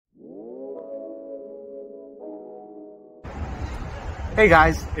Hey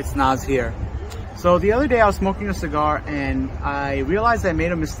guys, it's Naz here. So the other day I was smoking a cigar and I realized I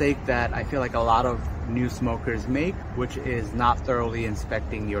made a mistake that I feel like a lot of new smokers make, which is not thoroughly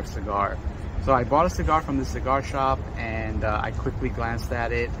inspecting your cigar. So I bought a cigar from the cigar shop and I quickly glanced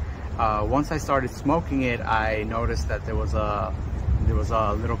at it. Once I started smoking it, I noticed that there was a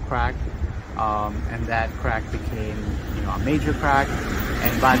little crack, and that crack became, a major crack,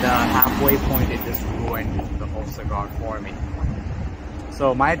 and by the halfway point it just ruined the whole cigar for me.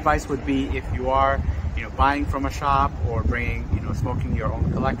 So my advice would be, if you are buying from a shop or bringing smoking your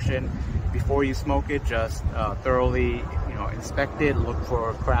own collection, before you smoke it, just thoroughly inspect it, look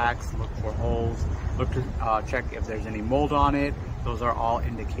for cracks, look for holes, look to check if there's any mold on it. Those are all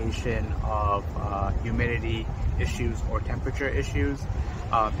indication of humidity issues or temperature issues.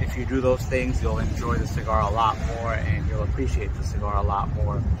 If you do those things, you'll enjoy the cigar a lot more and you'll appreciate the cigar a lot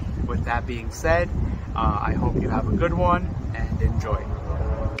more. With that being said, I hope you have a good one and enjoy.